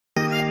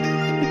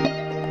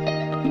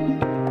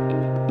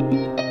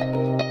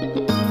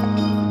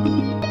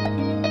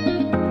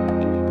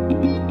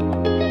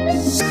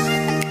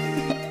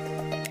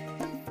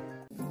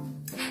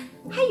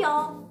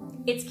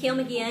It's Kim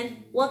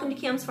again. Welcome to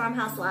Kim's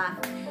Farmhouse Life.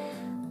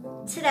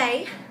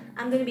 Today,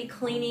 I'm going to be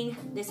cleaning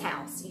this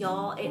house.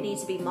 Y'all, it needs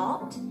to be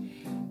mopped.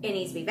 It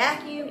needs to be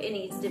vacuumed. It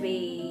needs to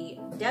be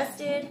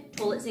dusted.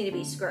 Toilets need to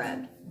be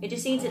scrubbed. It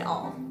just needs it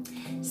all.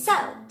 So,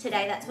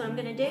 today that's what I'm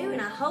going to do,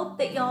 and I hope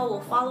that y'all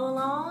will follow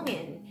along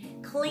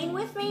and clean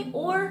with me,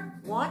 or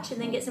watch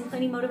and then get some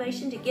cleaning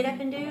motivation to get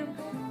up and do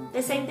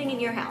the same thing in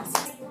your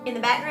house. In the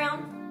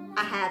background,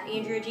 I have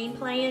Andrew Jean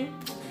playing.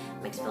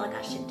 Makes me feel like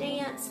I should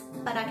dance,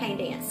 but I can't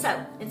dance.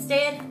 So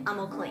instead, I'm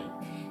gonna clean.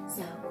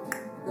 So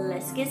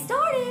let's get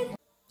started.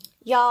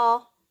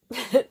 Y'all,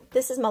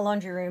 this is my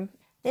laundry room.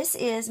 This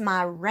is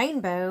my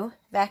rainbow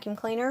vacuum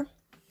cleaner.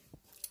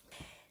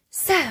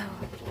 So,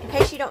 in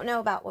case you don't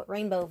know about what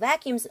rainbow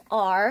vacuums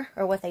are,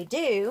 or what they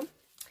do,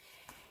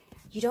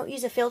 you don't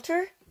use a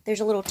filter. There's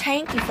a little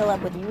tank you fill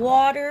up with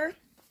water,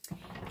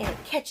 and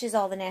it catches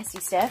all the nasty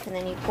stuff, and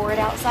then you pour it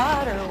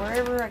outside, or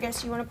wherever I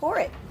guess you want to pour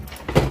it.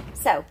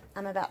 So,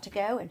 I'm about to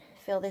go and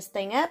fill this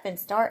thing up and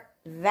start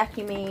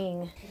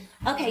vacuuming.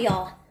 Okay,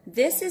 y'all,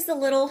 this is the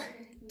little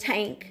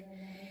tank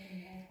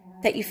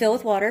that you fill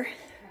with water.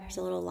 There's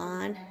a little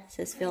line, it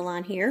says fill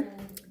line here.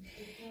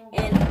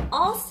 And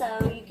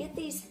also, you get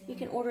these, you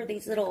can order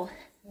these little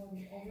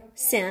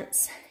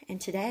scents.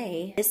 And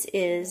today, this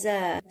is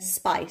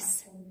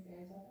spice.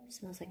 It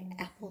smells like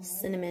apple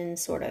cinnamon,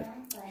 sort of.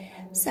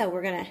 So,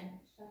 we're gonna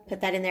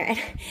put that in there.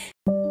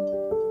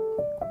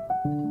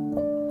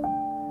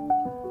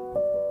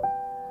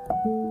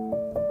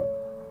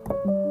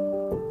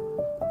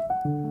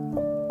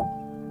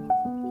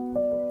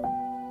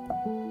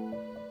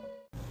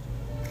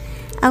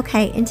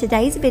 Okay, in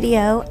today's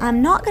video,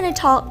 I'm not going to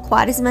talk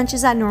quite as much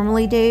as I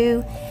normally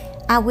do.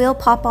 I will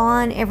pop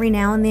on every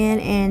now and then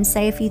and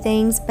say a few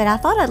things, but I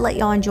thought I'd let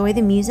y'all enjoy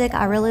the music.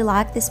 I really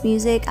like this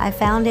music. I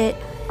found it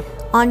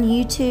on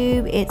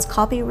YouTube. It's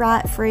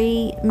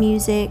copyright-free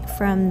music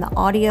from the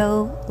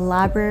audio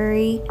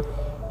library.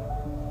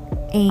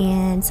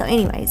 And so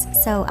anyways,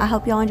 so I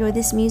hope y'all enjoy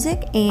this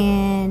music.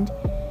 And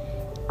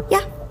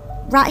yeah,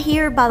 right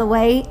here, by the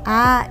way,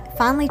 I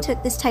finally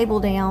took this table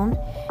down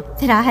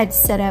that I had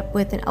set up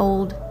with an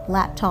old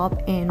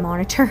laptop and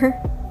monitor.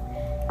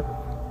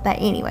 But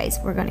anyways,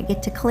 we're gonna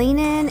get to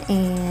cleaning,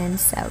 and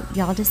so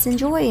y'all just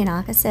enjoy, and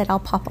like I said, I'll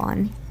pop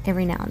on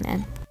every now and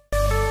then.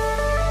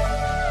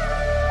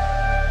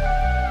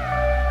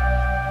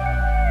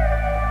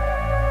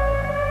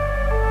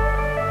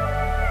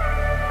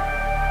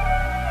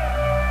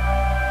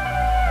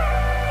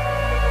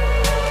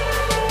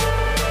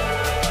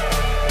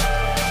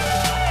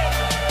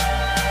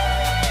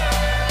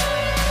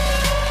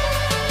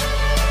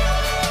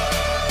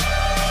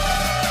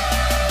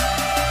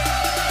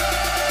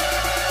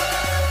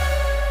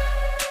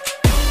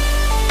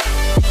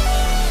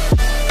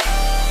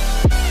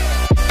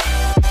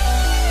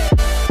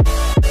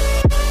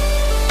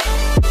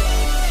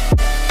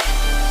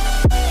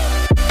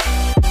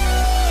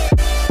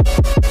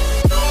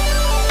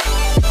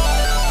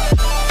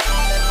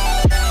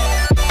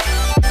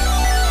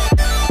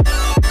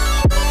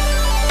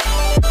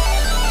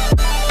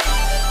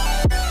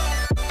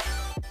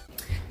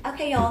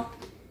 Okay, y'all,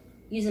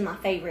 using my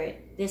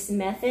favorite, this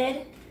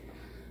Method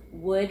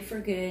Wood for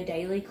Good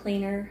Daily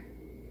Cleaner.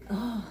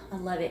 Oh, I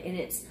love it, and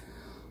it's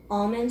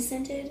almond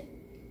scented.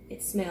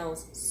 It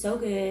smells so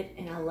good,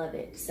 and I love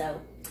it. So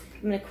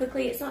I'm gonna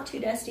quickly, it's not too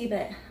dusty,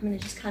 but I'm gonna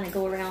just kind of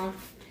go around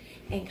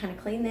and kind of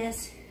clean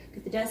this,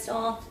 get the dust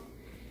off,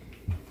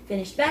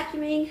 finished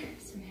vacuuming.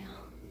 So now,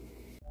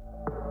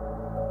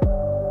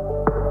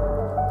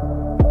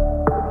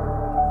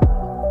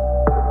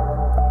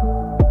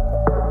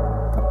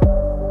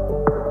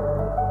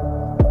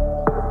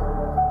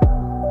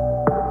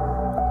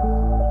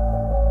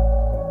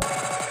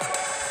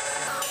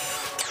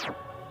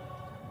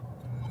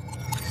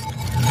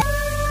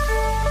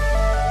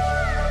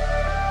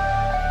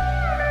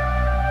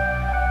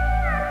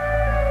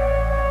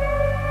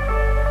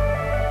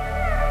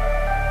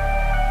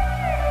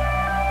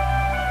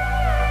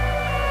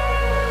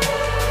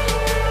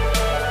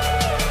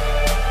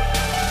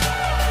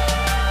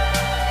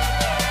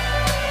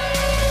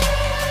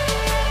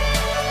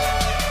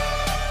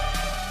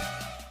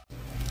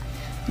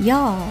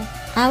 y'all,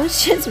 I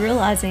was just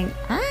realizing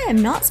I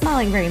am not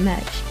smiling very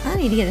much. I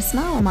need to get a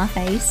smile on my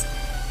face.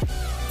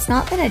 It's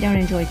not that I don't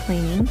enjoy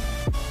cleaning.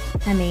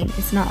 I mean,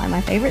 it's not like my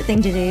favorite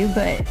thing to do,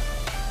 but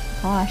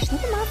gosh,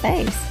 look at my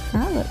face.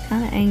 I look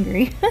kind of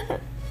angry.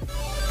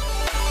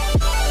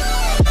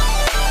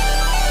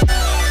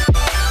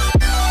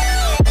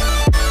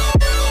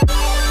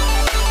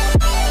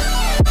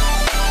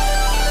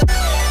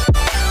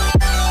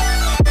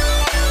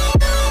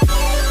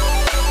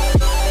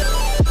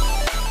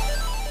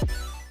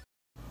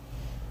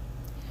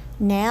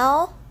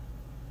 Now,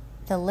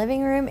 the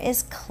living room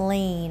is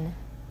clean.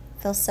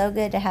 Feels so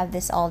good to have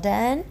this all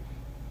done.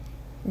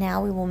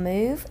 Now we will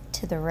move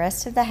to the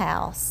rest of the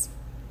house.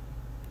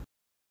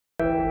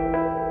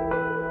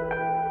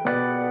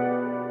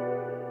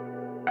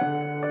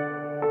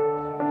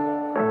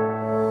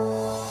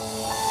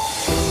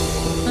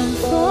 I'm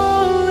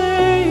falling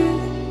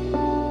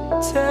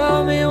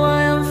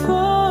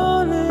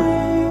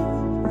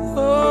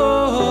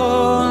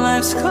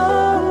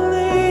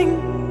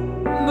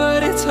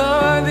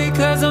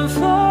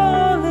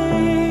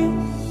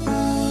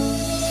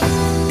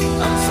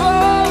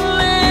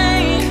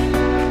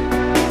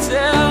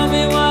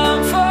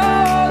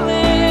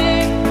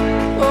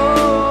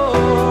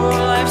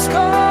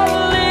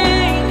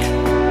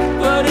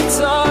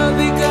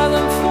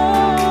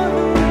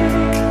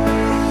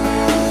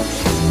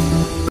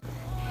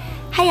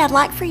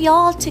I'd like for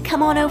y'all to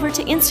come on over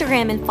to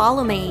Instagram and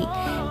follow me.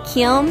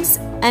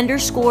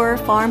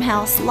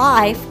 Kim's_Farmhouse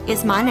Life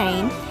is my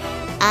name.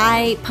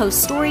 I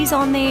post stories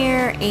on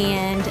there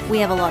and we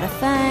have a lot of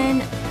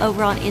fun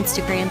over on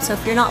Instagram. So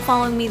if you're not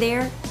following me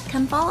there,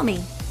 come follow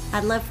me.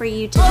 I'd love for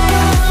you to.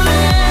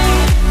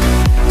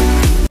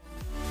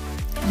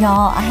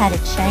 Y'all, I had to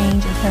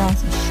change and put on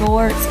some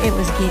shorts. It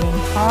was getting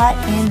hot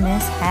in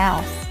this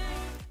house.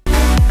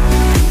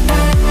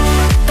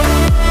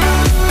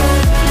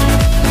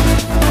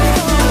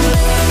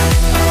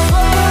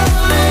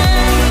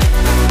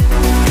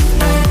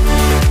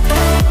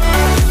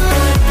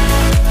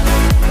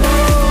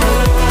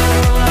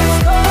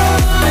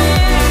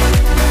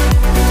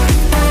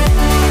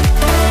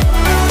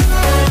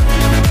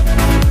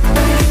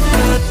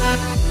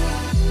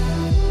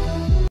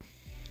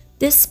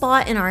 This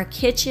spot in our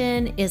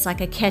kitchen is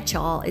like a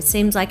catch-all. It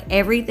seems like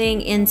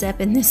everything ends up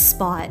in this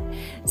spot.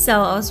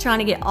 So I was trying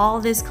to get all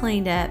this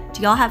cleaned up.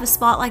 Do y'all have a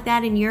spot like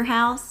that in your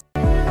house?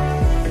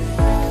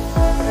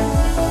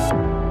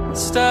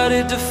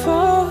 Started to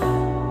fall,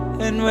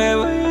 and where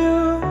were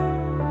you?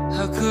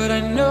 How could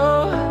I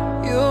know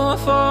you were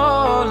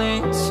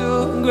falling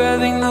too?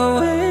 Grabbing the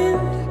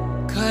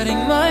wind,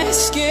 cutting my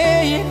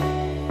skin,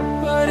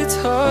 but it's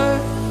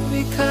hard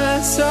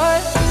because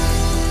I'm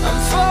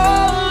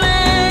falling.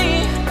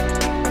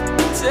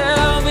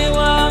 Tell me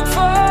why I'm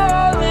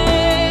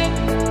falling.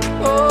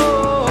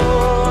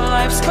 Oh,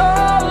 life's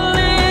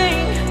calling,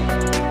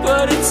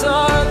 but it's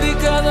hard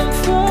because I'm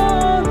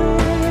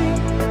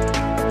falling.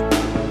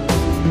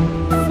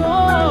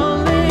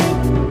 Falling,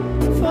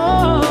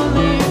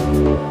 falling,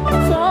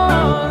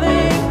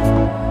 falling,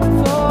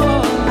 falling,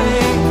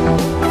 falling,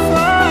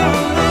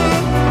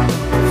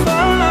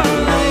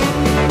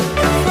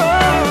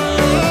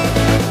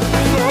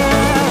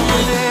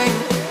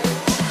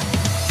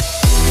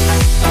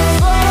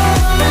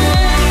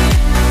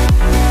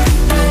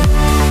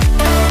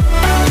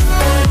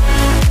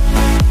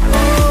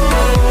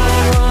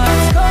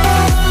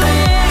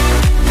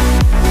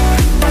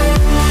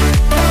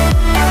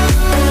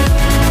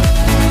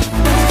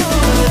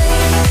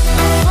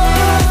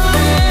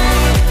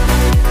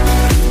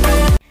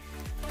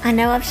 I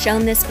know I've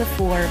shown this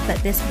before,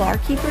 but this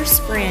barkeeper's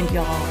friend,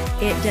 y'all,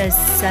 it does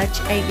such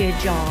a good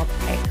job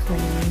at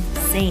cleaning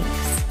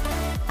sinks.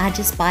 I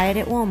just buy it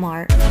at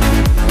Walmart.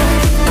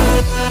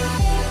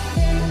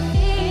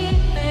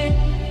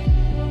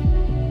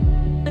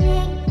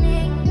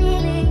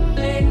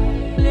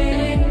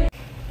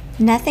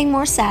 Nothing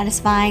more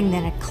satisfying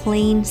than a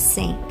clean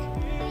sink.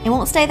 It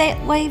won't stay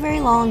that way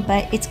very long,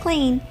 but it's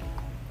clean.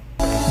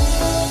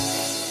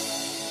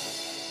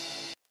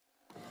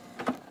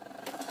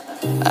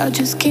 I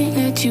just can't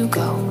let you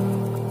go.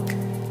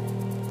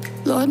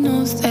 Lord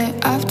knows that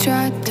I've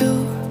tried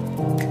to.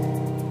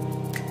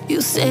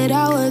 You said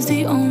I was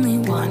the only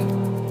one.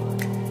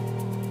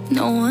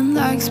 No one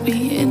likes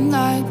being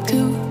lied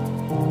to.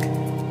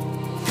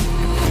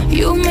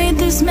 You made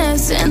this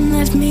mess and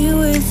left me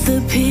with the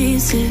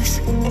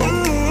pieces.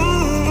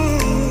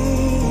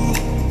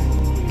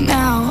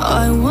 Now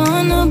I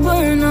wanna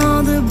burn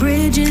all the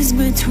bridges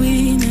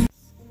between us.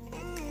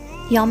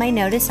 Y'all may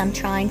notice I'm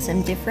trying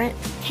some different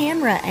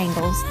camera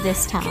angles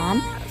this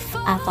time.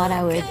 I thought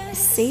I would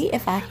see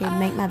if I could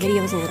make my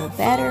videos a little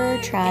better,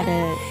 try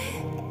to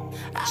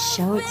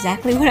show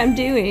exactly what I'm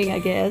doing, I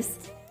guess.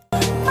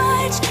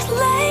 Much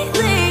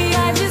lately,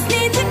 I just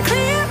need to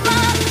clear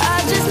my,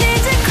 I just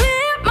need to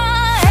clear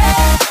my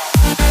head.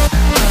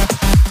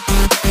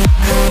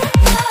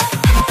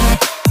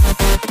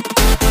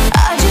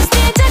 I just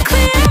need to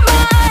clear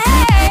my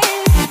head.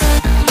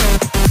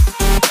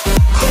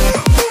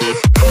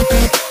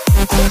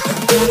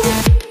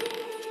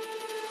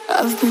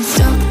 I've been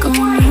stuck on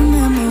your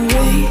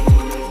memory,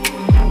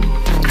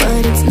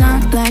 but it's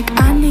not like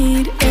I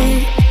need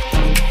it.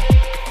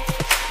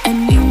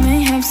 And you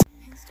may have.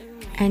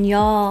 And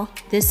y'all,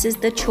 this is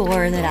the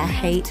chore that I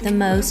hate the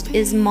most,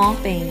 is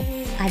mopping.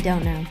 I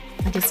don't know,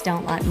 I just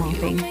don't like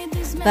mopping,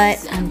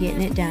 but I'm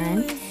getting it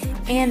done.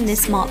 And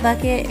this mop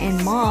bucket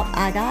and mop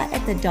I got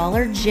at the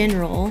Dollar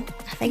General.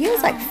 I think it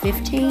was like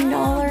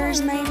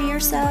 $15 maybe or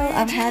so.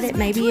 I've had it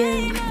maybe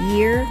a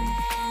year,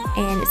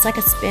 and it's like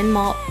a spin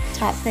mop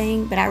type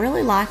thing, but I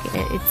really like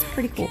it. It's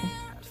pretty cool.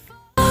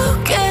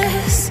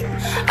 Focus,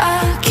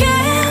 I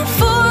can't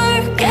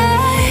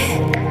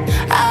forget.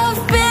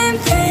 I've been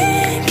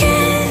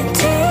thinking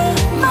too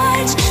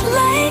much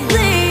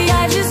lately.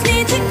 I just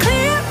need to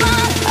clear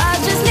my, I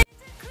just need to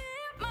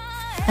clear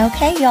my.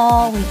 Okay,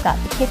 y'all, we've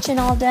got the kitchen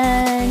all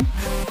done.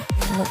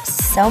 It looks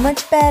so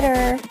much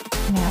better.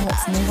 Now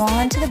let's move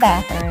on to the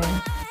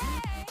bathroom.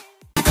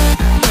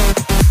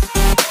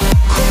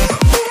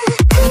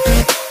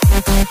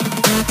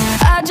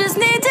 I just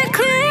need to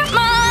clear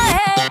my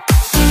head.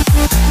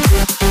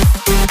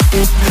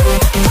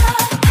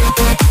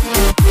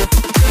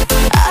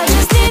 I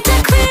just need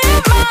to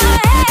clear my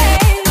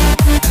head.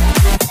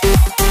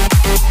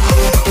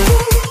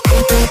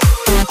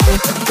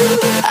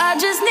 I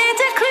just need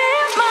to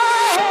clear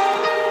my head.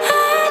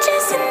 I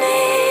just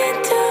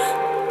need to.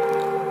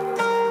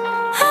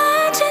 I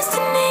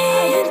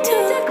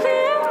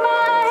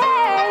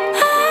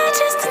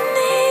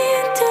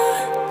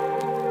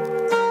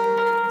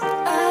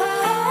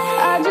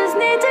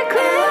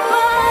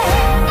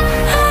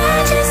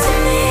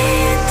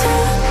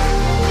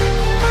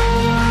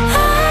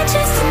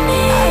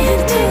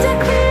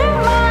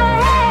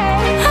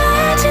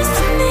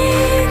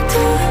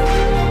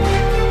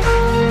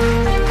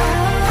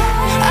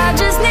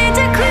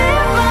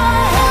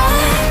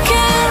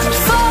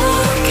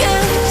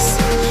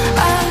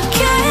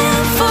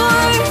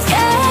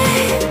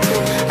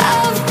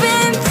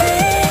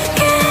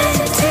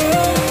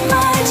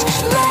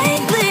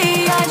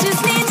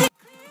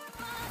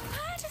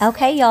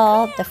Okay,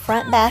 y'all, the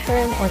front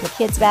bathroom or the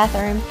kids'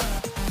 bathroom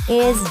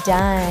is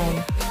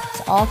done.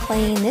 It's all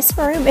clean. This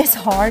room is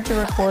hard to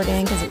record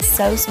in because it's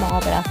so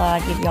small, but I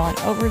thought I'd give y'all an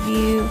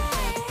overview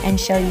and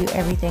show you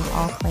everything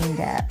all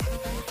cleaned up.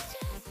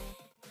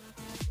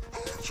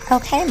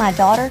 Okay, my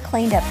daughter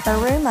cleaned up her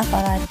room. I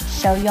thought I'd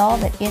show y'all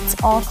that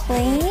it's all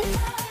clean.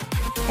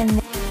 And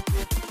then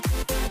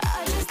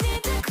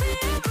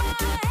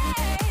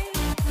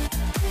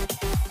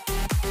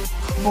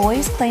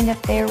boys cleaned up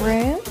their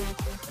room.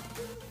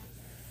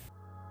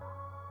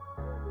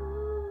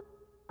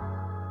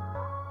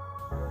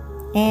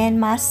 And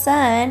my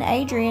son,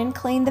 Adrian,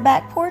 cleaned the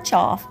back porch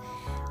off.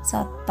 So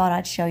I thought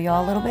I'd show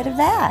y'all a little bit of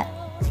that.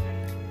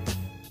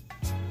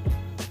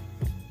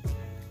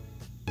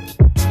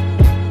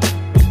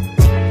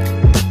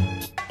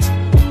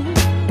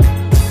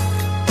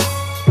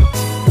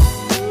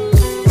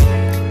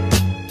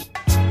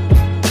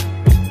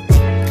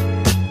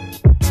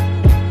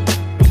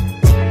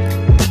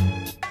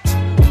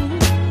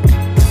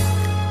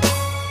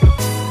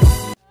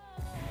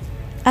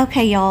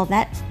 Okay, y'all,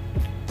 that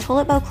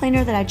toilet bowl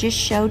cleaner that I just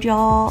showed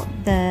y'all,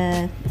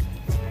 the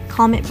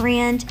Comet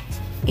brand,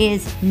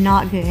 is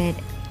not good.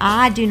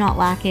 I do not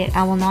like it.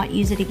 I will not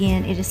use it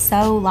again. It is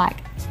so like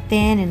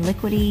thin and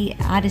liquidy.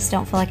 I just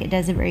don't feel like it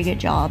does a very good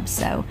job,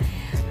 so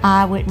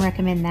I wouldn't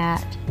recommend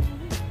that.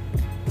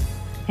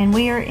 And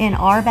we are in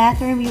our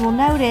bathroom. You will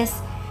notice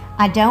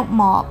I don't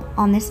mop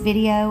on this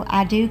video.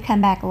 I do come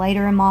back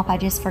later and mop. I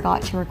just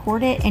forgot to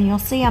record it, and you'll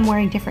see I'm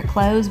wearing different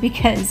clothes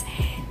because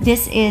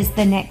this is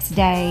the next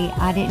day.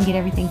 I didn't get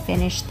everything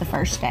finished the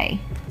first day.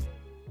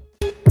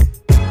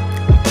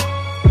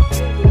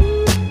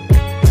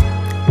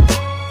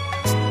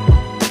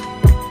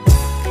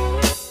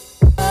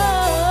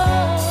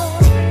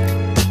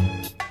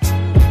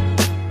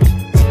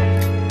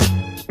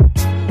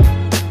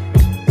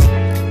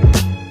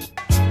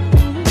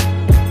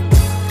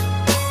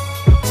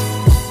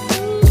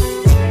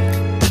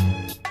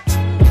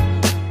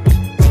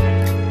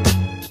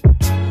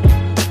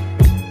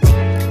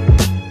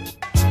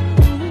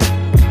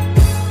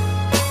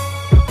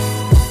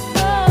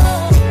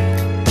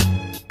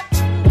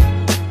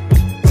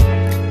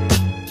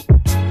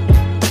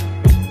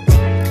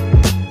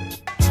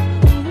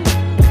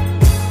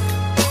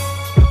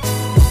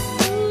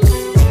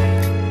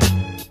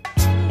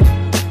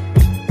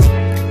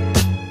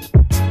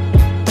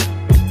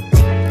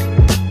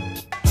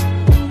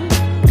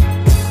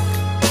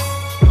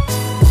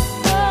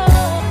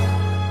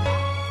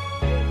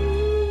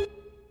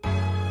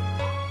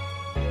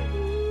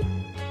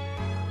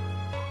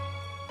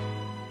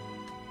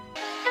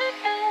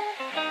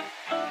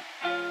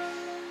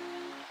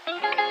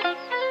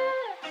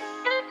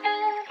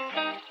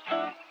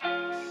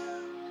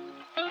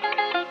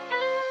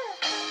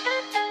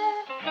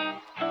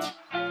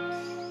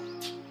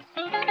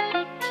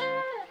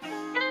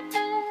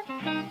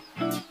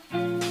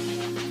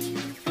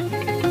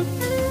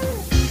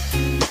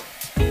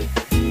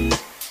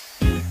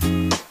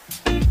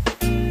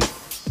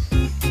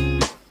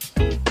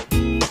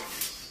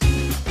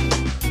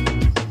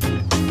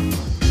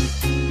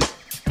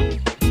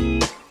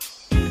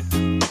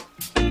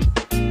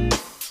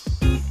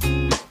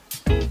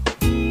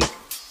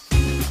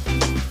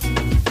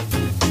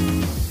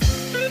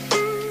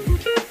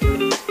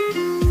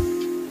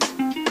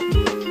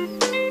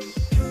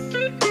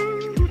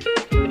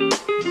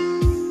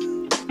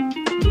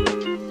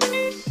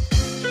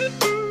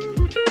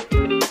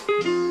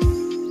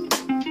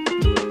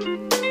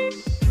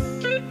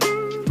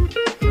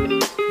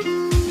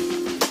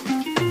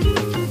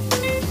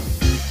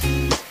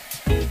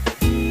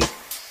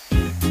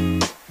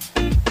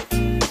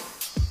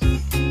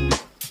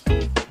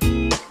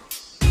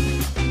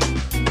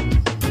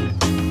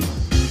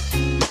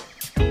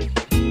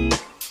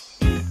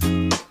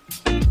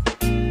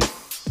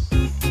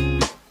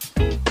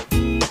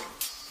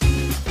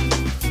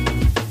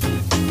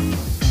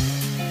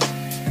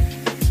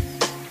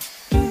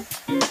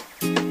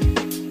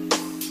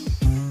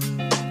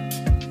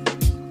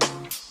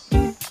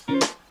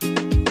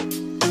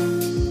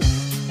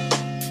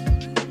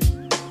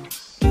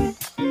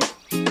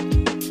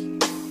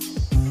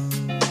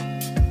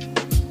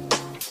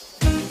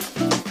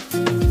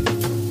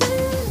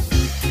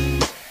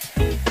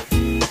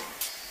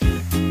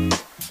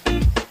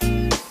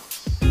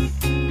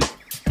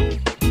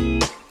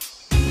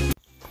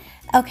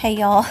 Okay,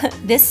 y'all,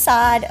 this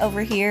side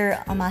over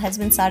here on my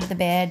husband's side of the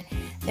bed,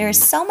 there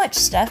is so much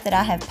stuff that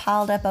I have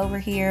piled up over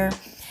here.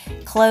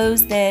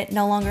 Clothes that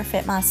no longer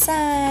fit my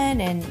son,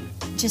 and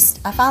just,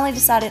 I finally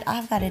decided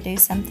I've got to do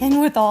something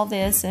with all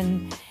this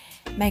and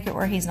make it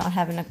where he's not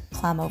having to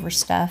climb over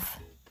stuff.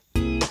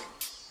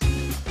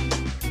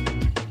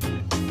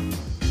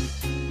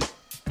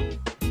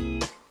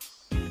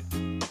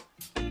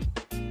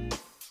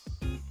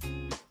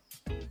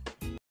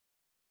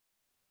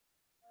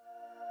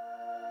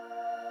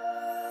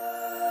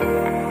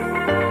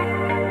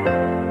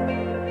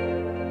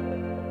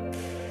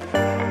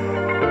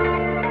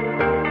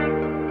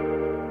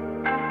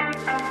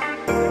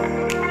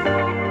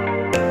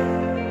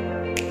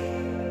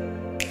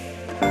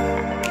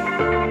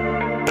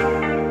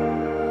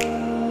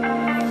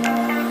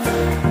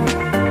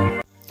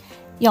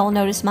 Y'all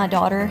notice my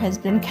daughter has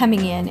been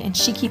coming in and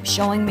she keeps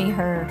showing me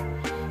her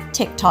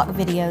TikTok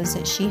videos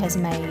that she has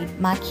made.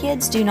 My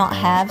kids do not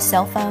have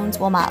cell phones.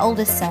 Well, my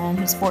oldest son,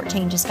 who's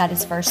 14, just got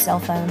his first cell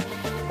phone,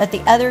 but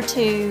the other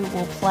two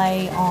will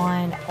play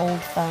on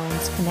old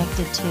phones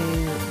connected to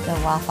the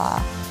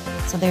Wi-Fi.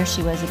 So there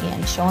she was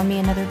again, showing me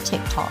another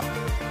TikTok.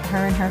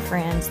 Her and her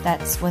friends,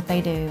 that's what they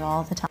do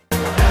all the time.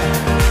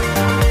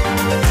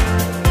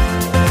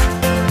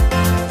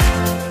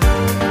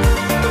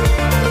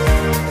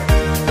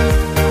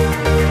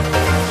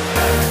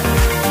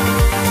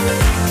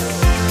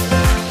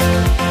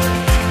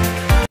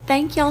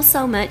 Thank y'all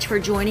so much for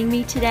joining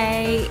me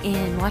today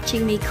and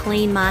watching me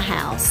clean my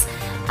house.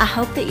 I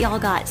hope that y'all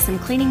got some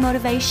cleaning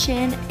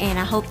motivation, and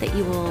I hope that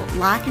you will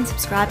like and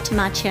subscribe to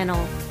my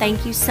channel.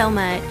 Thank you so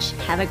much.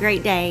 Have a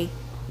great day.